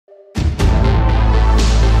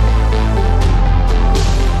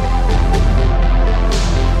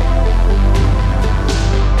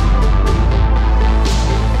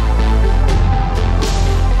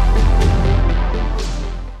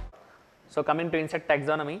So coming to insect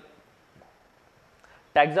taxonomy.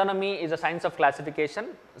 Taxonomy is a science of classification.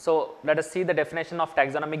 So let us see the definition of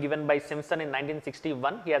taxonomy given by Simpson in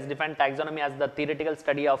 1961. He has defined taxonomy as the theoretical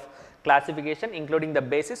study of classification, including the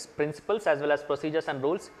basis, principles as well as procedures and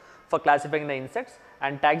rules for classifying the insects.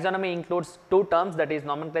 And taxonomy includes two terms, that is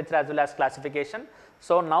nomenclature as well as classification.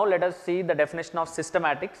 So now let us see the definition of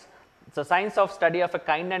systematics. It's a science of study of a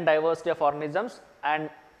kind and diversity of organisms, and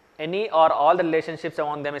any or all the relationships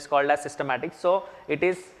among them is called as systematics. So it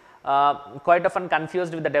is quite often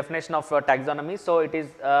confused with the definition of taxonomy. So it is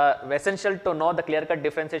essential to know the clear cut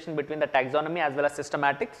differentiation between the taxonomy as well as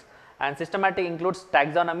systematics, and systematic includes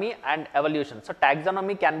taxonomy and evolution. So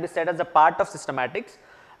taxonomy can be said as a part of systematics,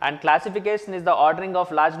 and classification is the ordering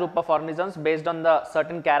of large group of organisms based on the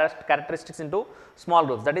certain characteristics into small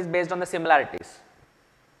groups, that is based on the similarities.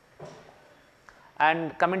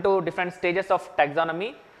 And coming to different stages of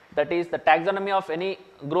taxonomy, that is the taxonomy of any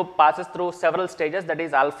group passes through several stages, that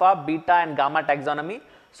is alpha, beta and gamma taxonomy.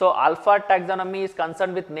 So alpha taxonomy is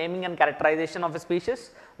concerned with naming and characterization of a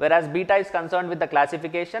species, whereas beta is concerned with the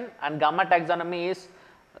classification, and gamma taxonomy is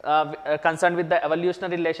concerned with the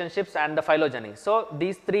evolutionary relationships and the phylogeny. So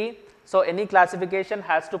these three, so any classification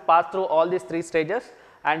has to pass through all these three stages,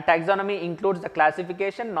 and taxonomy includes the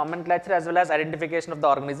classification, nomenclature as well as identification of the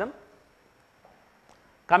organism.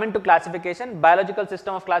 Coming to classification, biological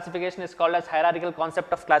system of classification is called as hierarchical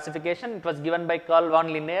concept of classification. It was given by Carl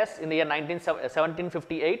von Linnaeus in the year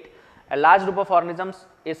 1758. A large group of organisms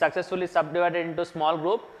is successfully subdivided into small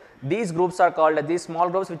group. These groups are called, these small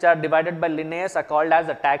groups which are divided by Linnaeus are called as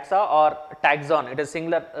a taxa or taxon. It is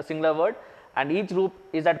a singular word, and each group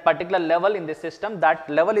is at particular level in this system. That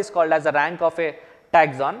level is called as the rank of a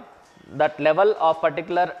taxon. That level of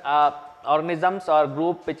particular organisms or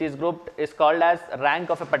group which is grouped is called as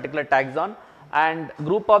rank of a particular taxon, and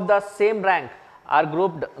group of the same rank are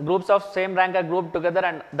groups of same rank are grouped together,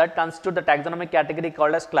 and that constitute the taxonomic category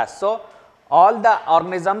called as class. So all the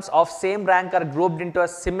organisms of same rank are grouped into a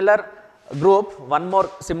similar group, one more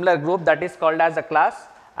similar group, that is called as a class,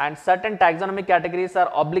 and certain taxonomic categories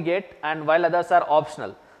are obligate and while others are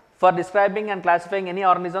optional. For describing and classifying any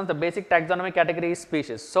organisms, the basic taxonomic category is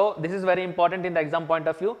species. So this is very important in the exam point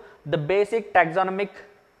of view. The basic taxonomic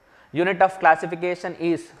unit of classification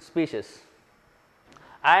is species,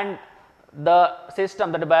 and the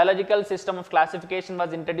system, the biological system of classification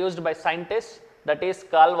was introduced by scientists, that is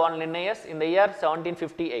Carl von Linnaeus in the year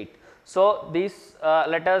 1758. So these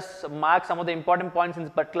let us mark some of the important points in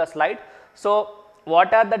this particular slide. So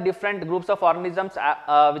what are the different groups of organisms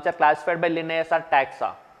which are classified by Linnaeus are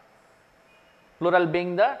taxa, plural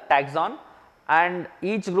being the taxon, and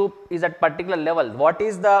each group is at particular level. What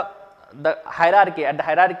is the hierarchy? At the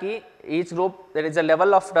hierarchy, each group there is a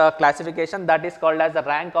level of classification that is called as the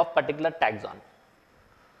rank of particular taxon.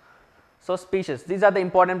 So species, these are the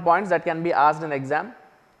important points that can be asked in exam.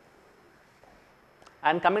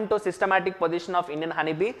 And coming to systematic position of Indian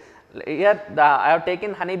honeybee, here I have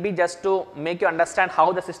taken honeybee just to make you understand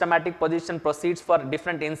how the systematic position proceeds for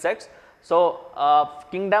different insects. So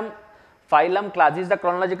kingdom, phylum, class, this is the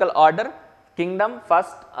chronological order: kingdom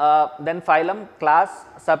first, then phylum, class,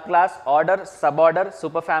 subclass, order, suborder,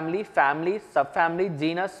 superfamily, family, subfamily,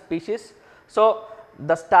 genus, species. So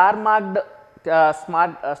the star marked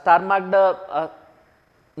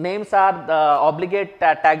names are the obligate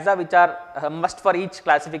taxa which are must for each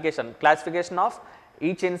classification of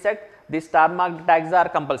each insect. These star marked taxa are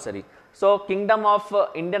compulsory. So kingdom of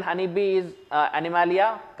Indian honeybee is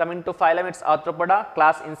Animalia. Coming to phylum, it's Arthropoda,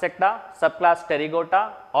 class Insecta, subclass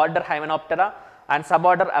Pterygota, order Hymenoptera, and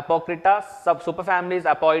suborder Apocrita, superfamily is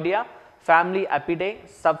Apoidea, family Apidae,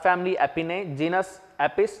 subfamily Apinae, genus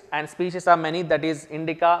Apis, and species are many, that is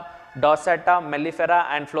Indica, Dorsata, Mellifera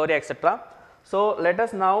and Floria, etc. So let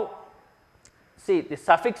us now see the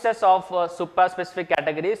suffixes of supra-specific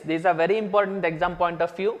categories. These are very important in the exam point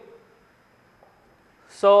of view.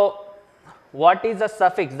 So what is the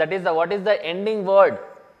suffix? That is what is the ending word?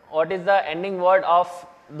 What is the ending word of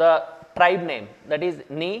the tribe name? That is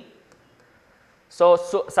ni. So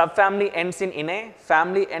subfamily ends in ine,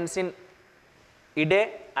 family ends in ide,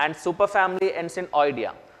 and superfamily ends in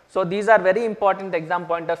oidea. So these are very important in the exam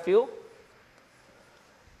point of view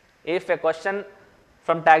if a question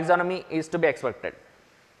from taxonomy is to be expected.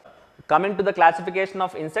 Coming to the classification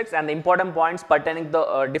of insects and the important points pertaining to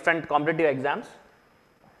the different competitive exams.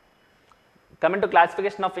 Coming to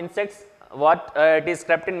classification of insects, what it is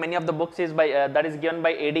kept in many of the books is by that is given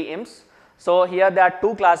by A.D. Ims. So here there are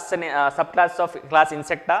two classes and subclasses of class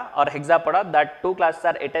Insecta or Hexapoda. That two classes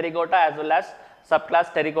are Heterogota as well as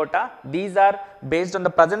subclass Pterygotta. These are based on the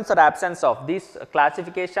presence or absence of these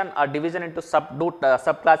classification or division into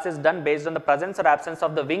subclasses done based on the presence or absence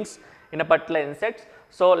of the wings in a particular insect.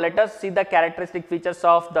 So, let us see the characteristic features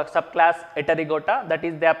of the subclass Pterygotta, that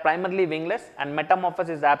is they are primarily wingless and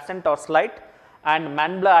metamorphosis is absent or slight, and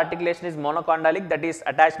mandibular articulation is monocondylic, that is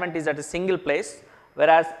attachment is at a single place,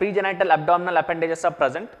 whereas pregenital abdominal appendages are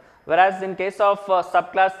present. Whereas in case of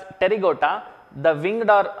subclass Pterygotta, the winged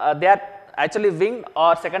or they are actually winged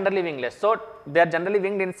or secondarily wingless. So, they are generally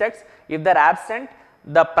winged insects. If they are absent,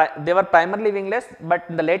 they were primarily wingless, but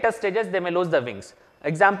in the later stages they may lose the wings.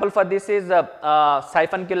 Example for this is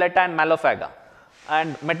Siphunculata and Malophaga,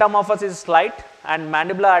 and metamorphosis is slight and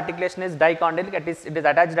mandibular articulation is dicondylic, it is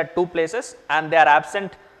attached at two places and they are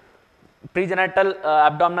absent, pregenital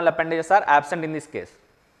abdominal appendages are absent in this case.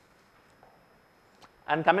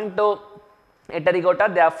 And coming to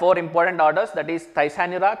Pterygotta, there are four important orders, that is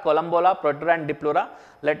Thysanura, Columbola, Protura and Diplura.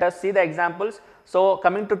 Let us see the examples. So,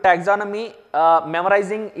 coming to taxonomy,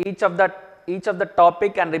 memorizing each of the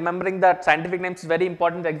topic and remembering the scientific names is very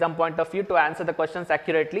important from exam point of view to answer the questions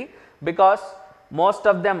accurately, because most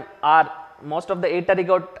of the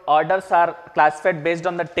Pterygotta orders are classified based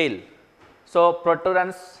on the tail. So,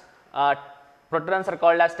 Proturans are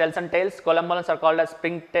called as tails and tails, Columbolans are called as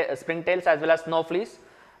spring tails as well as snow fleas,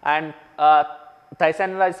 and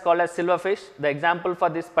Thysanura is called as silverfish. The example for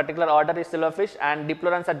this particular order is silverfish, and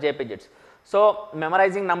Diplurans are jaypigeons. So,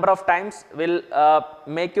 memorizing number of times will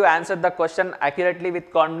make you answer the question accurately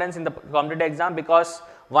with confidence in the competitive exam, because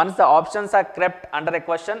once the options are crept under a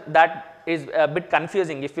question, that is a bit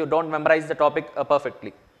confusing if you do not memorize the topic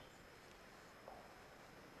perfectly.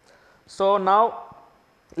 So, now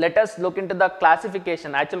let us look into the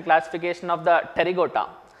classification, actual classification of the Pterygotta.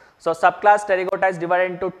 So, subclass Pterygotta is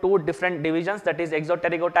divided into two different divisions, that is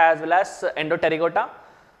Exopterygotta as well as Endopterygotta.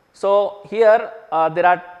 So, here there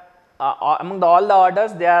are among all the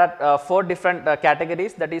orders there are four different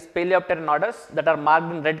categories, that is Paleopteran orders that are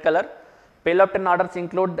marked in red color. Paleopteran orders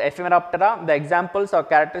include the Ephemeroptera. The examples or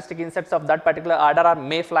characteristic insects of that particular order are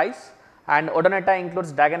mayflies, and Odonata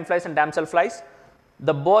includes dragonflies and damselflies.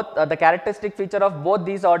 The characteristic feature of both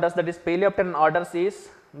these orders, that is Paleopteran orders, is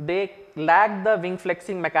they lack the wing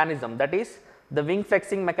flexing mechanism, that is the wing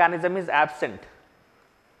flexing mechanism is absent.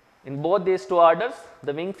 In both these two orders,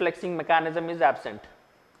 the wing flexing mechanism is absent.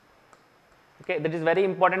 Okay, that is very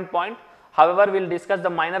important point. However, we will discuss the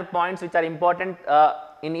minor points which are important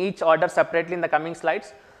in each order separately in the coming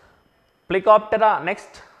slides. Plecoptera,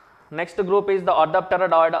 next group is the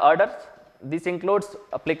Orthoptera orders. This includes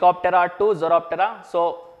Plecoptera to Zoroptera.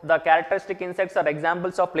 So, the characteristic insects or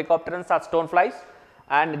examples of Plecopterans are stoneflies,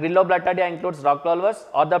 and Grilloblattidia includes rock clovers.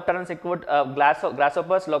 Orthopterans include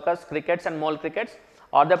grasshoppers, locusts, crickets and mole crickets.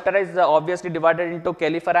 Orthoptera is obviously divided into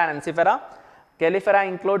Califera and Ensiphera. Califera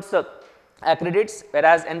includes acridiids,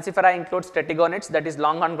 whereas Ensiphera includes tetigonids, that is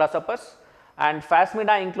longhorn grasshoppers, and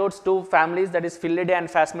Phasmida includes two families, that is Phyllidae and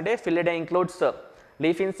Phasmidae. Phyllidae includes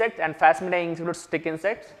leaf insects and Phasmidae includes stick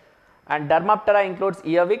insects, and Dermaptera includes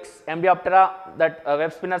earwigs. Embioptera, that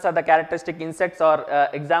web spinners are the characteristic insects or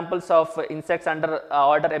examples of insects under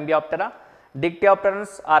order Embioptera.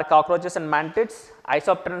 Dictyopterans are cockroaches and mantids.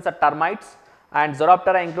 Isopterans are termites, and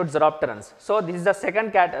Zoroptera includes Zoropterans. So, this is the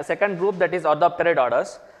second group, that is Orthopterid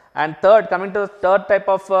orders. And coming to the third type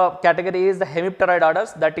of category is the Hemipteroid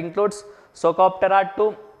orders, that includes Socoptera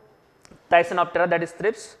to Thysanoptera, that is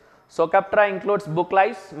thrips. Socoptera includes book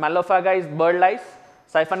lice, Malophaga is bird lice,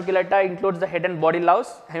 Siphunculata includes the head and body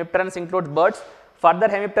louse, Hemipterans includes birds. Further,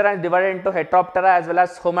 Hemiptera is divided into Heteroptera as well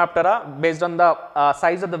as Homoptera based on the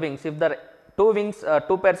size of the wings. If the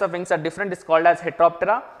two pairs of wings are different, it is called as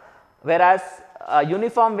Heteroptera, whereas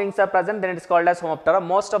uniform wings are present, then it is called as Homoptera.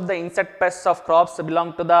 Most of the insect pests of crops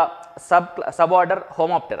belong to the suborder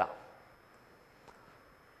Homoptera.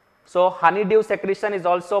 So, honeydew secretion is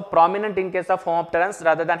also prominent in case of Homopterans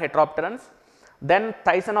rather than Heteropterans. Then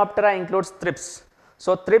Thysanoptera includes thrips.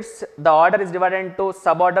 So, thrips, the order is divided into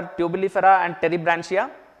suborder Tubulifera and Terebranchia.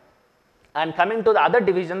 And coming to the other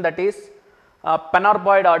division, that is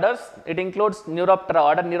Panorpoid orders, it includes Neuroptera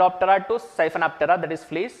order, Neuroptera to Siphonoptera, that is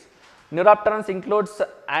fleas. Neuropterans includes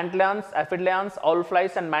antlions, aphidians,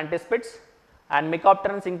 owlflies and mantispids, and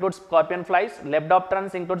Mycopterans includes scorpion flies.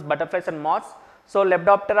 Lepidopterans includes butterflies and moths. So,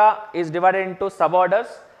 Lepidoptera is divided into suborders,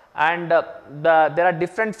 and there are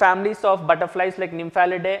different families of butterflies like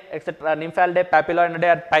Nymphalidae, etc. Nymphalidae,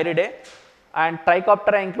 Papilioidae or Pyridae, and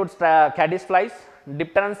Trichoptera includes caddis flies.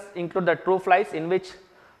 Dipterans include the true flies, in which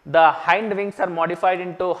the hind wings are modified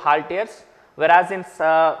into halteres, whereas in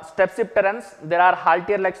Strepsipterans there are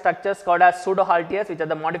haltere like structures called as pseudo halteres, which are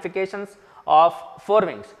the modifications of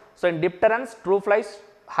forewings. So, in dipterans, true flies,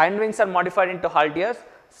 hind wings are modified into halteres.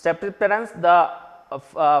 Stepdipterans, the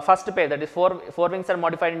first pair, that is four wings are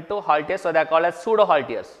modified into halteres, so they are called as pseudo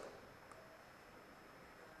halteres.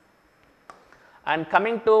 And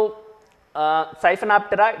coming to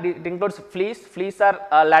Siphonoptera, it includes fleas. Fleas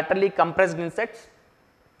are laterally compressed insects,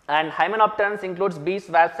 and Hymenopterans includes bees,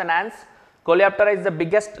 wasps and ants. Coleoptera is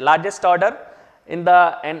the largest order in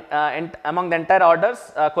the among the entire orders.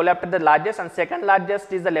 Coleoptera the largest, and second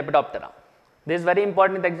largest is the Lepidoptera. This is very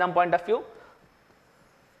important in the exam point of view.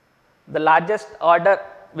 The largest order,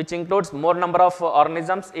 which includes more number of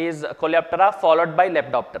organisms, is Coleoptera, followed by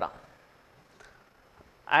Lepidoptera.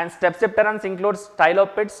 And Stepdipterans includes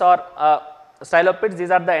stylopids or stylopids.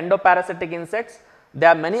 These are the endoparasitic insects. There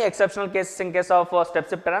are many exceptional cases in case of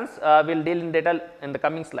Stepdipterans. We will deal in detail in the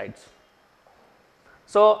coming slides.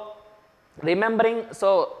 So, remembering,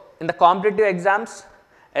 so in the competitive exams,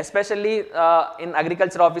 especially in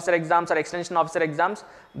agriculture officer exams or extension officer exams,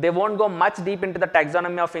 they won't go much deep into the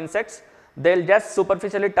taxonomy of insects. They will just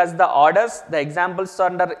superficially touch the orders, the examples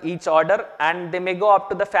under each order, and they may go up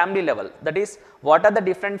to the family level. That is, what are the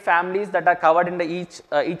different families that are covered in the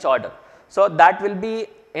each order. So, that will be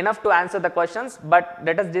enough to answer the questions, but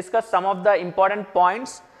let us discuss some of the important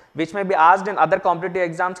points which may be asked in other competitive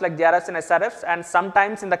exams like JRFs and SRFs, and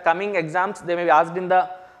sometimes in the coming exams they may be asked in the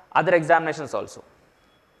other examinations also.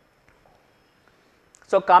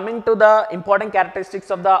 So, coming to the important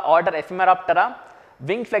characteristics of the order Ephemeroptera,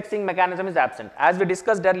 wing flexing mechanism is absent. As we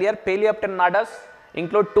discussed earlier, Paleopteran orders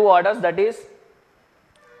include two orders, that is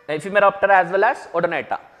Ephemeroptera as well as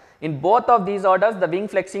Odonata. In both of these orders, the wing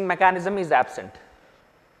flexing mechanism is absent.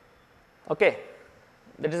 Okay,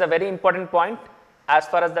 that is a very important point as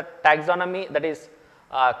far as the taxonomy, that is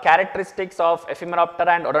characteristics of Ephemeroptera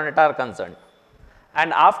and Odonata are concerned.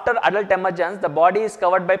 And after adult emergence, the body is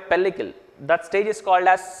covered by pellicle. That stage is called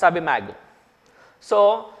as subimago.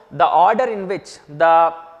 So, the order in which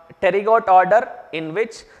the pterygote order in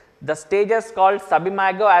which the stages called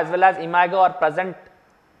subimago as well as imago are present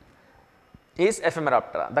is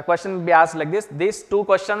Ephemeroptera. The question will be asked like this. These two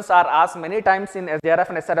questions are asked many times in JRF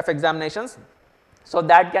and SRF examinations. So,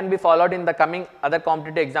 that can be followed in the coming other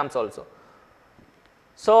competitive exams also.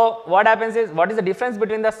 So, what happens is, what is the difference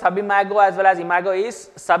between the subimago as well as imago is,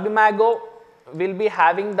 subimago will be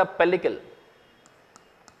having the pellicle.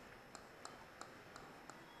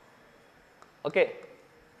 Okay.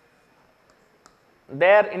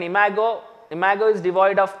 There in imago is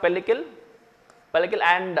devoid of pellicle,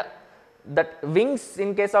 and the wings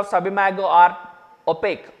in case of subimago are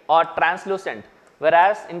opaque or translucent,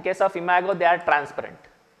 whereas in case of imago they are transparent.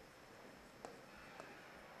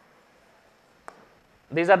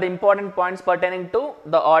 These are the important points pertaining to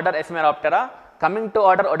the order Ephemeroptera. Coming to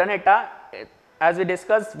order Odonata, as we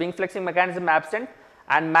discussed, wing flexing mechanism absent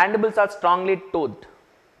and mandibles are strongly toothed.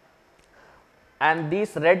 And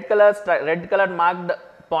these red color marked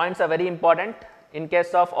points are very important in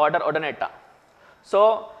case of order Odonata.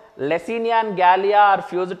 So, Lecinia and Gallia are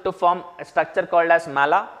fused to form a structure called as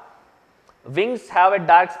mala. Wings have a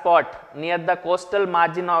dark spot near the costal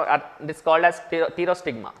margin, or this is called as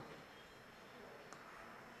pterostigma.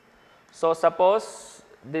 So, suppose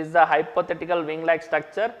this is a hypothetical wing like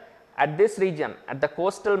structure. At this region, at the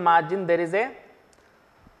costal margin, there is a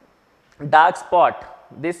dark spot.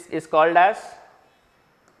 This is called as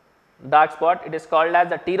dark spot, it is called as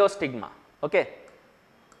the pterostigma. Okay.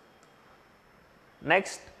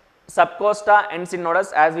 Next, subcosta ends in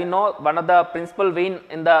nodus. As we know, one of the principal vein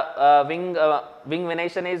in the wing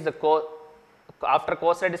venation is the after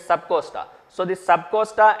costa it is subcosta. So, this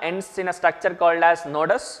subcosta ends in a structure called as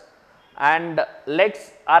nodus, and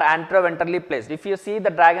legs are anteroventrally placed. If you see the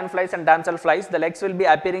dragonflies and damselflies, the legs will be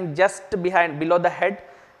appearing just below the head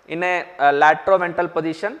in a lateroventral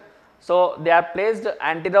position. So, they are placed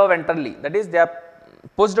anteroventrally, that is they are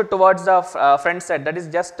pushed towards the front side, that is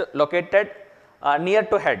just located near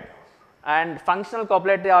to head, and functional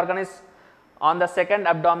copulatory organ is on the second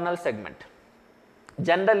abdominal segment.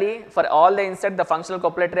 Generally, for all the insects, the functional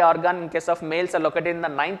copulatory organ in case of males are located in the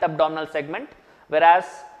 9th abdominal segment, whereas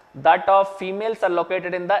that of females are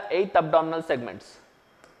located in the 8th abdominal segments.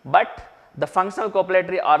 But the functional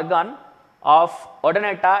copulatory organ of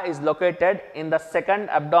Odonata is located in the 2nd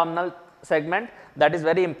abdominal segment. That is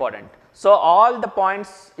very important. So, all the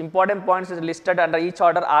points, important points is listed under each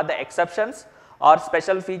order are the exceptions or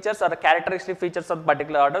special features or the characteristic features of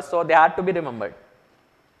particular order. So, they have to be remembered.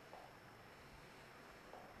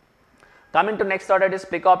 Coming to next order, it is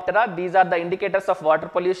Plecoptera. These are the indicators of water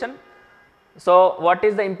pollution. So, what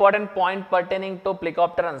is the important point pertaining to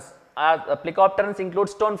Plecopterans? Plecopterans include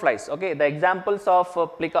stoneflies. Okay, the examples of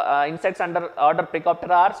insects under order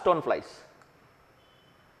Plecoptera are stoneflies.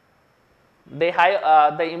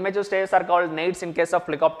 The immature stages are called naids in case of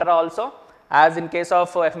Plecoptera also, as in case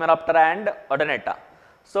of Ephemeroptera and Odonata.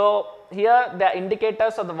 So, here the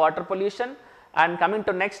indicators of the water pollution, and coming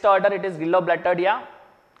to next order, it is Gilloblattoidea.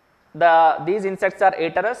 These insects are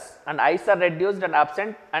aterous and eyes are reduced and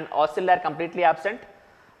absent, and ocilli are completely absent,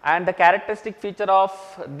 and the characteristic feature of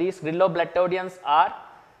these Gilloblattoideans are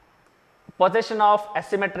possession of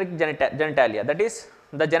asymmetric genitalia, that is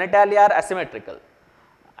the genitalia are asymmetrical.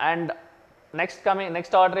 And next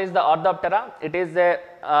order is the Orthoptera. It is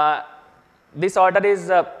this order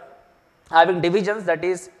is having divisions, that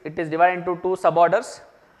is it is divided into 2 suborders,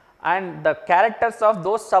 and the characters of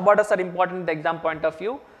those suborders are important in the exam point of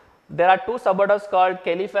view. There are 2 suborders called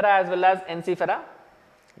Califera as well as Encifera.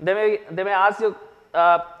 They may ask you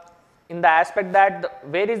in the aspect that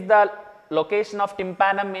where is the location of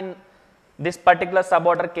tympanum in this particular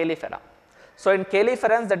suborder Califera. So, in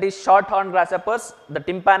Califerans, that is short horned grasshoppers, the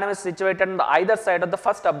tympanum is situated on the either side of the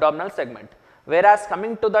first abdominal segment, whereas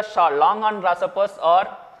coming to the long horned grasshoppers or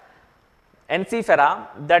Encifera,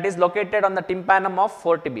 that is located on the tympanum of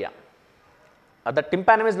foretibia. The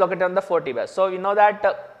tympanum is located on the foretibia. So, you know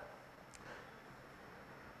that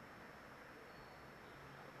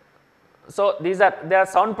so they are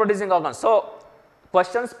sound producing organs. So,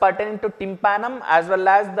 questions pertaining to tympanum as well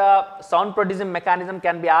as the sound producing mechanism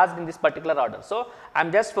can be asked in this particular order. So, I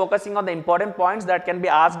am just focusing on the important points that can be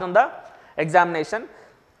asked on the examination.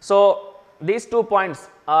 So, these 2 points,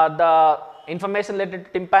 the information related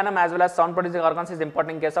to tympanum as well as sound producing organs is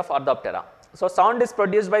important in case of Orthoptera. So, sound is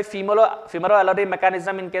produced by femoroalveolar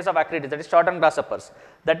mechanism in case of Acridids, that is short horned grasshoppers.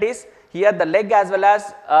 That is, here the leg as well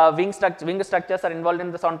as wing structures are involved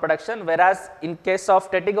in the sound production, whereas in case of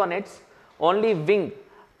Tetigonids, only wing,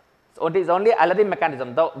 so it is only alveolar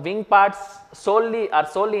mechanism. The wing parts are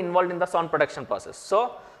solely involved in the sound production process.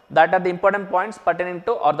 So, that are the important points pertaining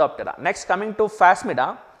to Orthoptera. Next, coming to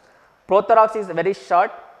Phasmida, prothorax is very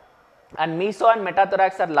short and meso and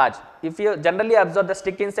metathorax are large. If you generally observe the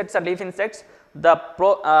stick insects or leaf insects,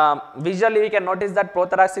 visually we can notice that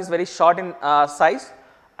prothorax is very short in size,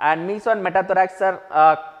 and meso and metathorax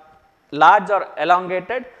are large or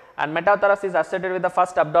elongated, and metathorax is associated with the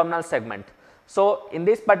first abdominal segment. So, in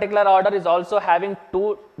this particular order is also having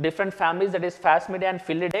 2 different families, that is Phasmidae and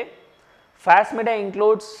Felidae. Phasmidae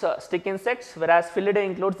includes stick insects, whereas Felidae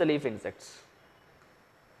includes the leaf insects.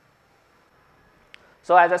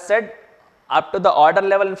 So, as I said, up to the order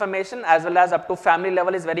level information as well as up to family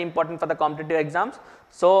level is very important for the competitive exams.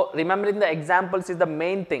 So, remembering the examples is the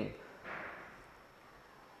main thing.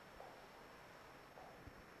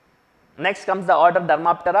 Next comes the order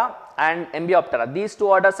Dermaptera and Embioptera. These 2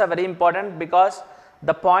 orders are very important because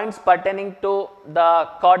the points pertaining to the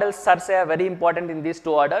caudal cerci are very important in these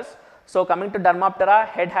 2 orders. So, coming to Dermaptera,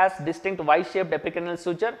 head has distinct Y-shaped epicranial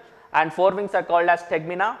suture and forewings are called as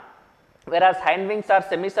tegmina, whereas hind wings are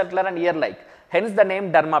semicircular and ear-like, hence the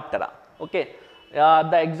name Dermaptera. Okay.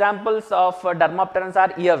 The examples of Dermapterans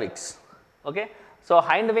are earwigs. Okay. So,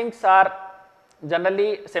 hind wings are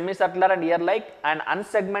generally semicircular and ear-like and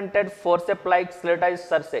unsegmented forceps-like sclerotized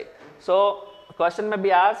cerci. So, question may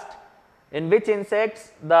be asked, in which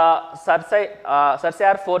insects the cerci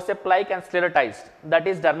are forceps-like and sclerotized, that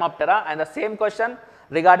is Dermaptera, and the same question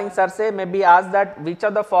regarding cerci may be asked that which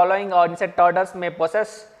of the following insect orders may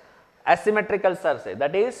possess asymmetrical cerci,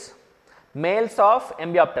 that is males of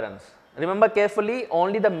Embiopterans. Remember carefully,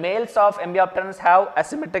 only the males of Embiopterans have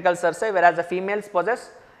asymmetrical cerci, whereas the females possess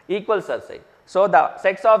equal cerci. So, the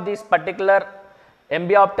sex of these particular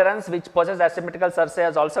Embiopterans which possess asymmetrical cerci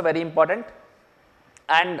is also very important,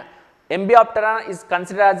 and Embioptera is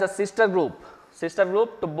considered as a sister group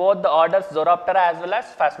to both the orders Zoroptera as well as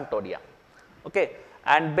Phasmatodea. Okay.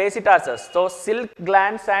 And Basitarsus, so silk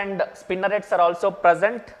glands and spinnerets are also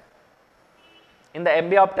present in the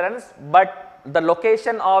Embiopterans, but the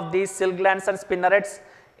location of these silk glands and spinnerets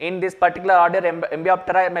in this particular order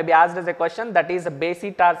Embioptera may be asked as a question, that is the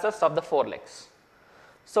Basitarsus of the forelegs.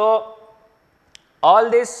 So, all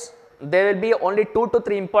this there will be only 2 to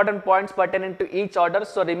 3 important points pertaining to each order.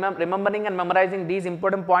 So, remembering and memorizing these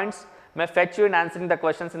important points may fetch you in answering the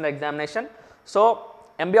questions in the examination. So,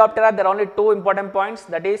 Embioptera, there are only 2 important points,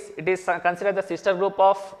 that is it is considered the sister group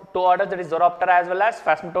of 2 orders, that is Zoroptera as well as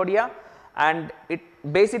Phasmatodea, and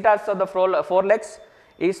Basitarsus of the forelegs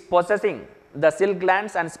is possessing the silk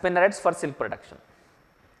glands and spinnerets for silk production.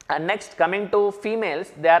 And next, coming to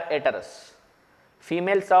females, they are aterous.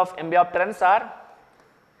 Females of Embiopterans are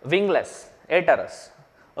wingless, aterous.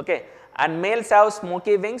 Okay. And males have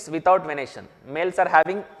smoky wings without venation. Males are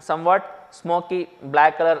having somewhat smoky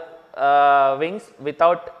black color wings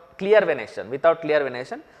without clear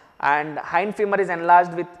venation, and hind femur is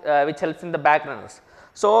enlarged with which helps in the back runners.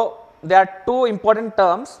 So, there are two important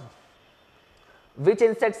terms. Which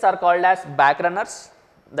insects are called as back runners?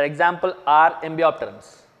 The example are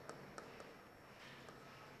Embiopterans.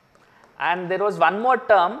 And there was one more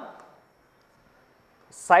term,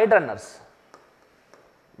 side runners.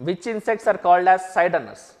 Which insects are called as side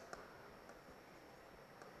runners?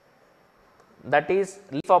 That is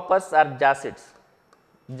leafhoppers or jacids.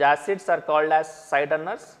 Jacids are called as side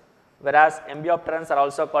runners, whereas Embiopterans are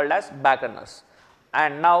also called as back runners.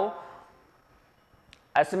 And now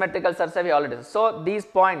asymmetrical survey we already. So, these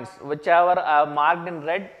points whichever are marked in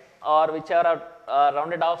red or whichever are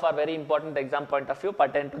rounded off are very important exam point of view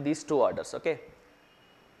pertain to these two orders. Okay.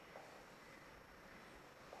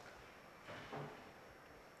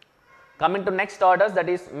 Coming to next orders, that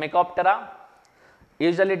is Mecoptera.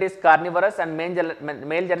 Usually it is carnivorous and male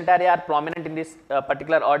genitalia are prominent in this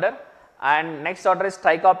particular order. And next order is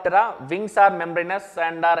Trichoptera. Wings are membranous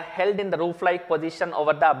and are held in the roof-like position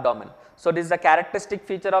over the abdomen. So, this is the characteristic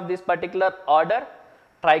feature of this particular order,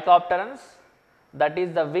 Trichopterans. That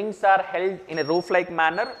is, the wings are held in a roof-like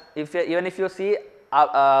manner. Even if you see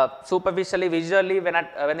superficially, visually, when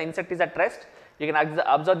the insect is at rest, you can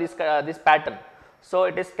observe this pattern. So,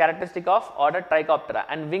 it is characteristic of order Trichoptera,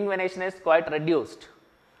 and wing venation is quite reduced.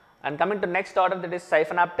 And coming to next order, that is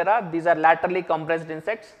Siphonaptera. These are laterally compressed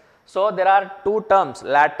insects. So, there are two terms,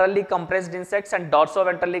 laterally compressed insects and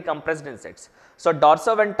dorsoventrally compressed insects. So,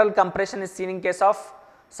 dorsoventral compression is seen in case of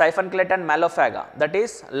Siphonculata and Malophaga, that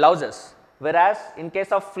is louses, whereas in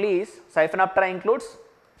case of fleas, Siphonaptera includes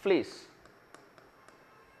fleas.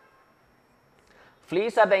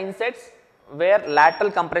 Fleas are the insects where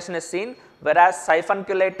lateral compression is seen, whereas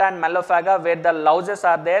Siphonculata and Malophaga, where the louses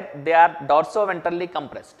are there, they are dorsoventrally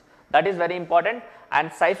compressed. That is very important. And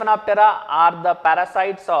Siphonaptera are the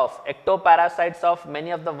parasites of, ectoparasites of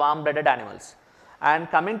many of the warm blooded animals. And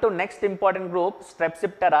coming to next important group,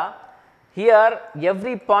 Strepsiptera. Here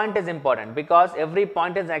every point is important because every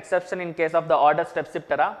point is an exception in case of the order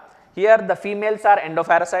Strepsiptera. Here the females are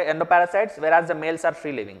endoparasites, whereas the males are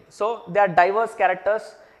free living. So, there are diverse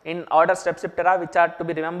characters in order Strepsiptera which are to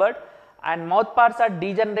be remembered, and mouthparts are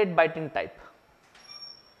degenerate biting type.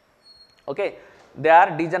 Okay. They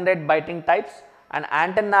are degenerate biting types, and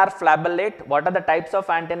antennae are flabellate. What are the types of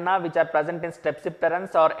antennae which are present in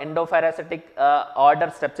Strepsipterans or endoparasitic order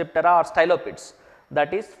Strepsiptera or Stylopids?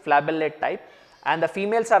 That is flabellate type, and the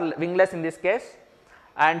females are wingless in this case,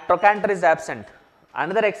 and trochanter is absent.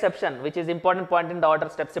 Another exception which is important point in the order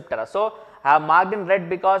Strepsiptera. So, I have marked in red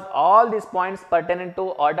because all these points pertaining to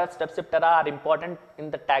order Strepsiptera are important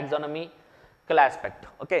in the taxonomical aspect.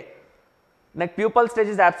 Okay. Next, pupal stage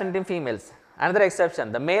is absent in females. Another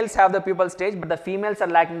exception, the males have the pupal stage, but the females are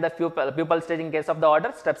lacking the pupal stage in case of the order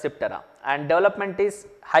Strepsiptera. And development is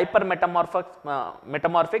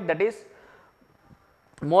hypermetamorphic, that is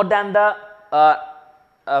more than the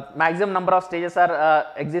maximum number of stages are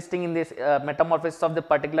existing in this metamorphosis of the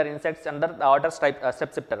particular insects under the order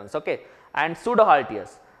Strepsipterans. Okay. And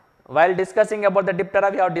pseudohalteus. While discussing about the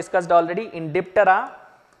Diptera, we have discussed already. In Diptera,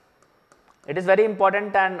 it is very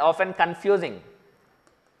important and often confusing.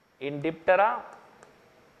 In Diptera,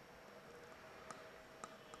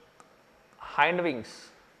 hind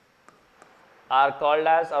wings are called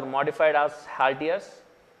as or modified as halteus.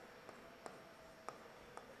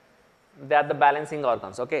 They are the balancing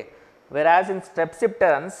organs. Okay. Whereas in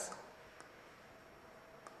Strepsipterans,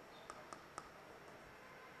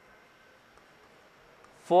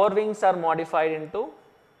 forewings are modified into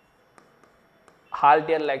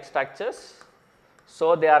haltear like structures.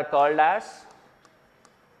 So, they are called as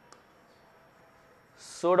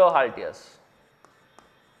pseudohalteus.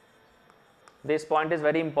 This point is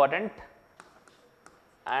very important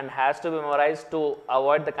and has to be memorized to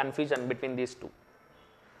avoid the confusion between these two.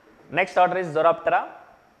 Next order is Zoroptera.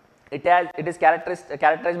 It is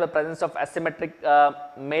characterized by presence of asymmetric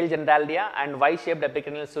male genitalia and Y-shaped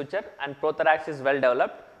epicranial suture, and prothorax is well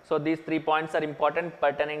developed. So, these 3 points are important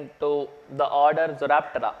pertaining to the order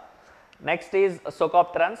Zoroptera. Next is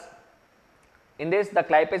Socopterans. In this, the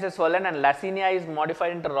clypeus is swollen and lacinia is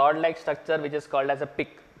modified into rod-like structure which is called as a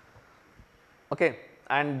pick. Okay.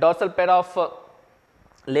 And dorsal pair of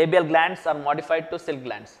labial glands are modified to silk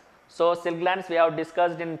glands. So, silk glands we have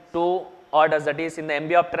discussed in two orders, that is in the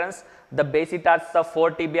Embiopterans, the basitarts of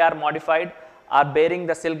 4 tibia are modified, are bearing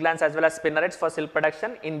the silk glands as well as spinnerets for silk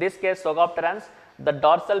production. In this case, Socopterans, the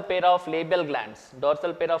dorsal pair of labial glands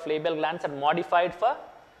are modified for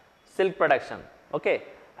silk production. Okay.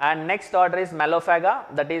 And next order is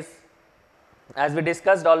Melophaga, that is, as we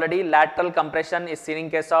discussed already, lateral compression is seen in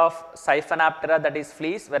case of Siphonaptera, that is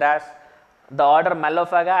fleas, whereas the order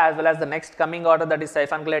Melophaga as well as the next coming order, that is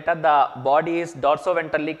Siphonculata, the body is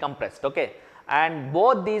dorsoventrally compressed. Okay. And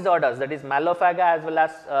both these orders, that is Melophaga as well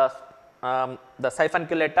as the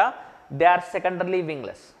Siphonculata, they are secondarily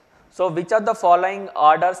wingless. So, which of the following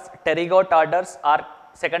orders, pterygote orders, are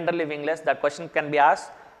secondarily wingless? That question can be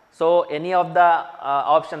asked. So, any of the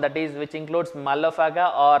option, that is which includes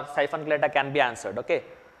Melophaga or Siphonculata, can be answered. Okay.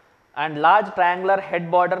 And large triangular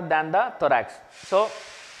head border than the thorax. So,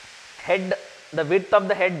 head, the width of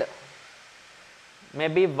the head may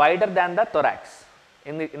be wider than the thorax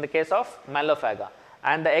in the case of Melophaga,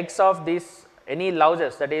 and the eggs of these any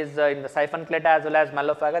louses, that is in the Siphonculata as well as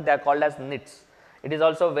Melophaga, they are called as nits. It is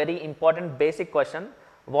also very important basic question.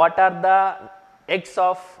 What are the eggs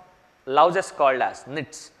of louses called as?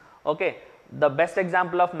 Nits. Okay. The best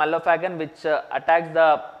example of Melophagan which attacks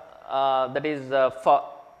the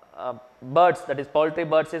birds, that is poultry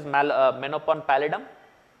birds, is Menopon pallidum.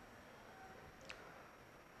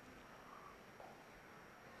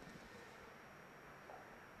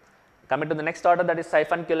 Coming to the next order, that is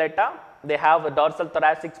Siphonculata, they have dorsal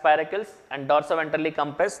thoracic spiracles and dorsoventrally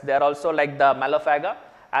compressed. They are also like the Melophaga,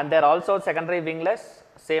 and they are also secondary wingless,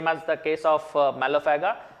 same as the case of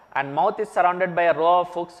Melophaga, and mouth is surrounded by a row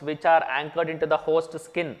of hooks which are anchored into the host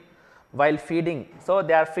skin while feeding. So,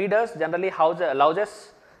 they are feeders, generally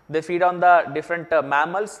louses, they feed on the different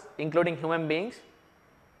mammals including human beings.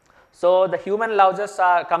 So, the human louses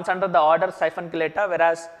comes under the order Siphonculata,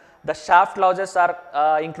 whereas the shaft louses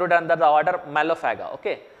are included under the order Melophaga.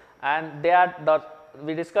 Okay. And they are,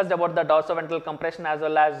 we discussed about the dorsoventral compression as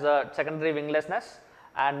well as secondary winglessness,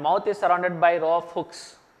 and mouth is surrounded by row of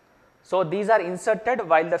hooks. So, these are inserted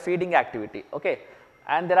while the feeding activity. Okay.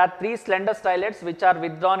 And there are 3 slender stylets which are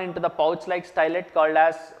withdrawn into the pouch like stylet called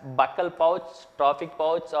as buccal pouch, trophic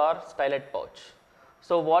pouch or stylet pouch.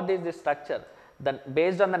 So, what is this structure? Then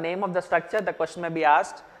based on the name of the structure, the question may be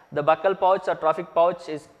asked, the buccal pouch or trophic pouch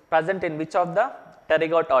is present in which of the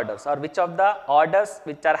pterygote orders, or which of the orders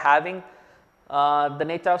which are having the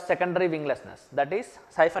nature of secondary winglessness, that is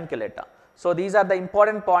Siphonculata. So, these are the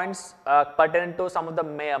important points pertaining to some of the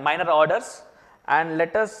minor orders, and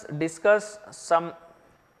let us discuss some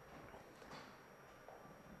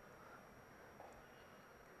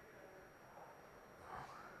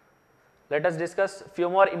few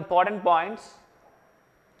more important points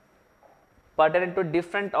pertaining to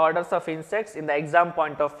different orders of insects in the exam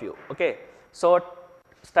point of view. Okay. So,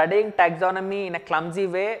 studying taxonomy in a clumsy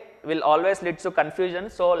way will always lead to confusion.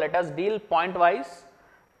 So, let us deal point wise,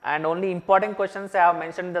 and only important questions I have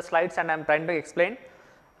mentioned in the slides and I am trying to explain,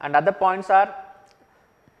 and other points are,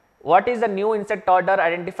 what is the new insect order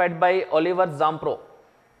identified by Oliver Zampro?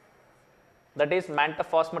 That is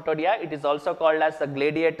Mantophosmatodia. It is also called as the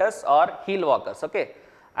gladiators or heel walkers. Okay.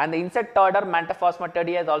 And the insect order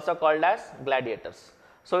Mantophosmatodia is also called as gladiators.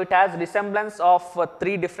 So, it has resemblance of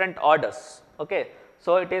 3 different orders. Okay.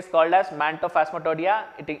 So, it is called as Mantophosmatodia.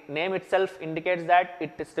 Name itself indicates that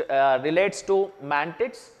it is, relates to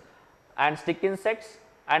mantids and stick insects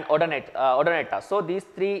and odonata. So, these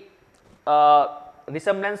 3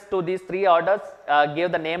 resemblance to these 3 orders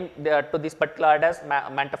gave the name to this particular order as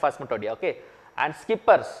Mantophosmatodia. Okay. And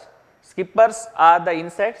skippers are the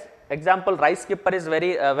insects. Example, rice skipper is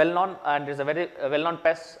very well known, and is a very well known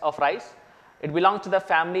pest of rice. It belongs to the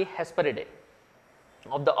family Hesperidae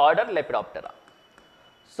of the order Lepidoptera.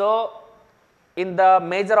 So, in the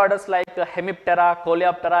major orders like Hemiptera,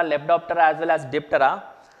 Coleoptera, Lepidoptera as well as Diptera,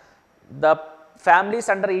 the families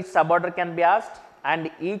under each suborder can be asked, and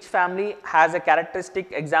each family has a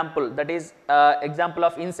characteristic example, that is example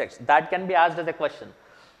of insects that can be asked as a question.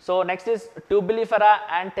 So, next is Tubulifera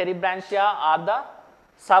and Terebranchia are the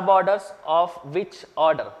suborders of which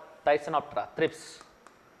order? Thysanoptera, thrips.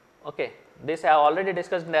 Okay. This I have already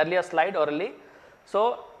discussed in the earlier slide orally.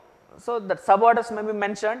 So, the suborders may be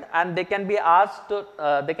mentioned, and they can be asked to,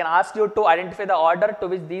 they can ask you to identify the order to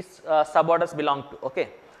which these suborders belong to. Okay.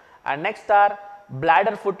 And next are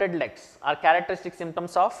bladder footed legs are characteristic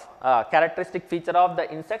symptoms of characteristic feature of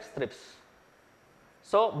the insects thrips.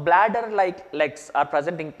 So, bladder like legs are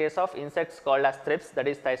present in case of insects called as thrips, that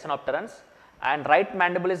is Thysanopterans, and right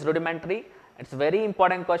mandible is rudimentary. It is very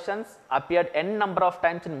important questions, appeared n number of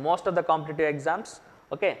times in most of the competitive exams.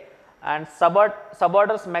 Okay. And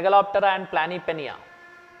suborders Megaloptera and Planipenia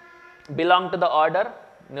belong to the order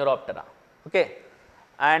Neuroptera. Okay.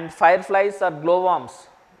 And fireflies are glowworms.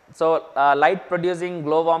 So, light producing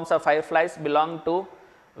glowworms or fireflies belong to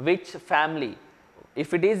which family?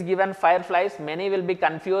 if it is given fireflies, many will be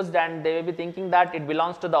confused and they will be thinking that it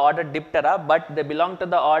belongs to the order Diptera, but they belong to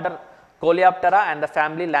the order Coleoptera and the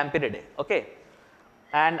family Lampyridae. Okay.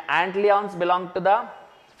 And antlions belong to the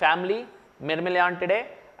family Myrmeleontidae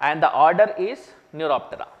and the order is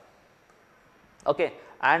Neuroptera. Okay.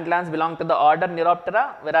 Antlions belong to the order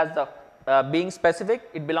Neuroptera, whereas the being specific,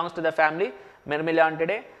 it belongs to the family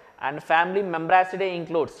Myrmeleontidae, and family Membracidae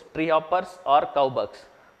includes tree hoppers or cowbugs.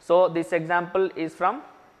 So, this example is from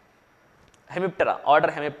Hemiptera, order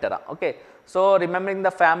Hemiptera. Okay. So, remembering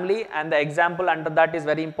the family and the example under that is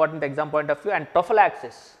very important exam point of view. And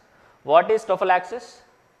trophallaxis. What is trophallaxis?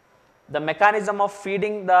 The mechanism of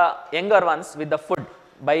feeding the younger ones with the food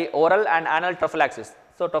by oral and anal trophallaxis.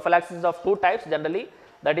 So, trophallaxis is of two types generally,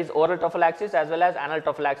 that is oral trophallaxis as well as anal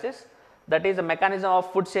trophallaxis. That is a mechanism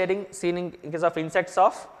of food sharing seen in case of insects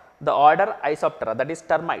of the order Isoptera, that is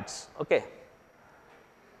termites. Okay.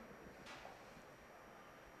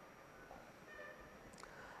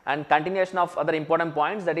 And continuation of other important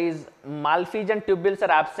points, that is Malpighian tubules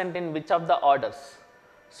are absent in which of the orders.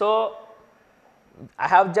 So, I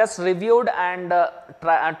have just reviewed and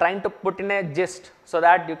trying to put in a gist, so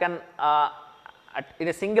that you can in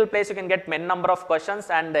a single place you can get many number of questions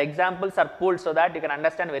and the examples are pooled, so that you can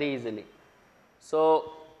understand very easily.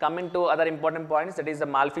 So, coming to other important points, that is the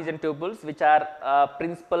Malpighian tubules, which are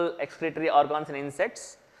principal excretory organs in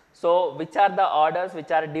insects. So, which are the orders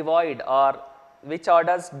which are devoid, or which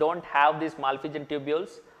orders do not have these Malpighian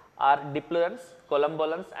tubules are Diplurans,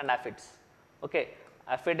 Columbolans and Aphids. Okay.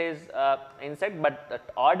 Aphid is insect, but the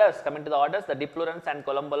orders, coming to the orders, the Diplurans and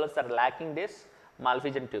Columbolans are lacking this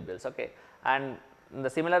Malpighian tubules. Okay. And in the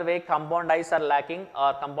similar way, compound eyes are lacking,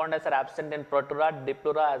 or compound eyes are absent in Protura,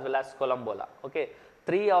 Diplura as well as Columbola. Okay.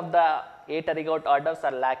 3 of the 8 ergot orders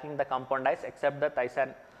are lacking the compound eyes except the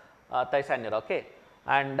Thysanura. Okay.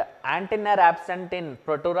 And antennae are absent in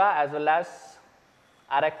Protura as well as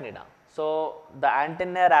Arachnida. So, the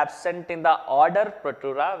antennae are absent in the order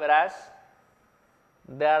Protura, whereas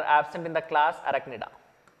they are absent in the class Arachnida.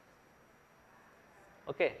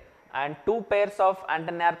 Okay. And 2 pairs of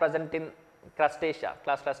antennae are present in Crustacea,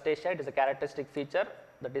 class Crustacea. It is a characteristic feature,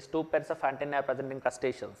 that is 2 pairs of antennae are present in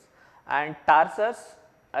crustaceans. And tarsus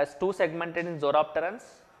is 2 segmented in Zoropterans,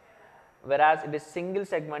 whereas it is single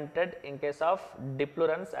segmented in case of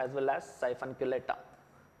Diplurans as well as Siphunculata,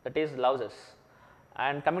 that is louses.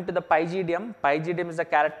 And coming to the Pygidium, Pygidium is a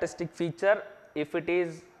characteristic feature. If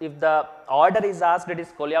the order is asked, it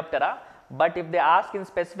is Coleoptera, but if they ask in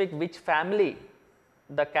specific which family,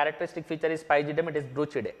 the characteristic feature is Pygidium, it is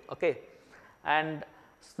Bruchidae. Okay. And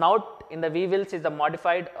snout in the weevils is a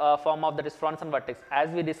modified form of, that is frons and vertex. As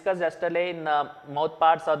we discussed yesterday in mouth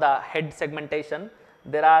parts or the head segmentation,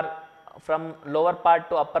 there are from lower part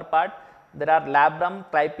to upper part, there are labrum,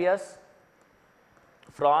 clypeus,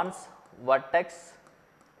 frons, vertex,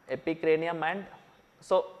 epicranium, and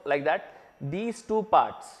so like that. These two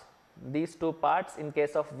parts in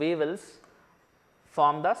case of weevils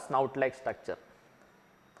form the snout like structure.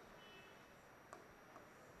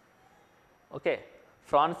 Okay.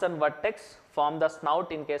 Frons and vertex form the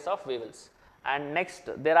snout in case of weevils. And next,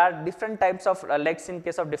 there are different types of legs in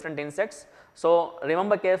case of different insects. So,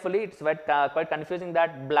 remember carefully, it is quite confusing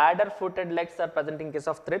that bladder footed legs are present in case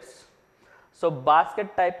of thrips. So,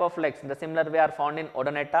 basket type of legs in the similar way are found in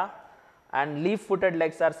Odonata, and leaf footed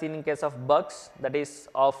legs are seen in case of bugs, that is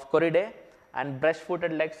of Coridae, and brush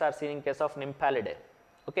footed legs are seen in case of Nymphalidae.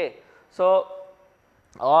 Okay. So,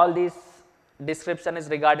 all these description is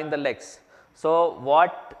regarding the legs. So,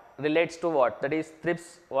 what relates to what, that is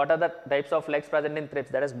thrips, what are the types of legs present in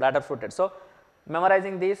thrips, that is bladder footed. So,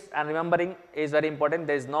 memorizing this and remembering is very important,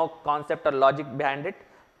 there is no concept or logic behind it.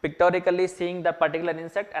 Pictorically seeing the particular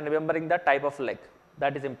insect and remembering the type of leg,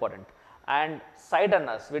 that is important. And side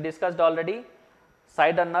runners, we discussed already,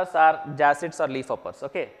 side runners are jacids or leafhoppers.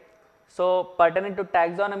 Okay. So, pertaining to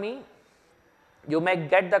taxonomy, you may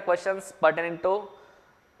get the questions pertaining to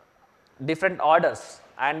different orders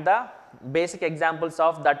and the basic examples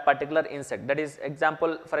of that particular insect. That is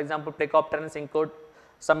example, for example, Plecopterans include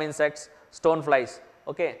some insects, stoneflies,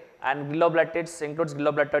 okay, and Globlattids includes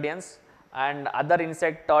Globlattodians, and other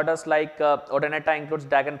insect orders like Odonata includes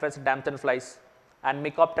dragonflies, damselflies, and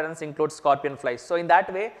Mycopterans includes scorpion flies. So, in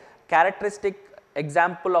that way, characteristic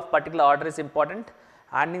example of particular order is important,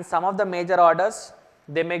 and in some of the major orders,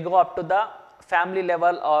 they may go up to the family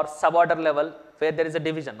level or suborder level where there is a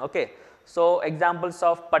division. Okay. So, examples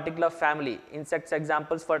of particular family, insects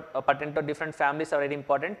examples for pertaining to different families are very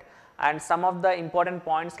important, and some of the important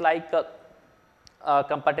points like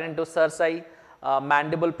pertaining to cerci,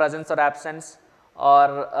 mandible presence or absence,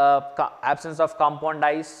 or absence of compound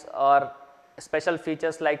eyes, or special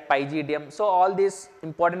features like pygidium. So, all these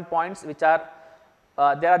important points which are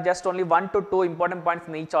there are just only 1 to 2 important points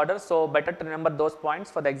in each order. So, better to remember those points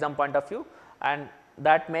for the exam point of view, and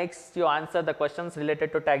that makes you answer the questions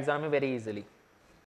related to taxonomy very easily.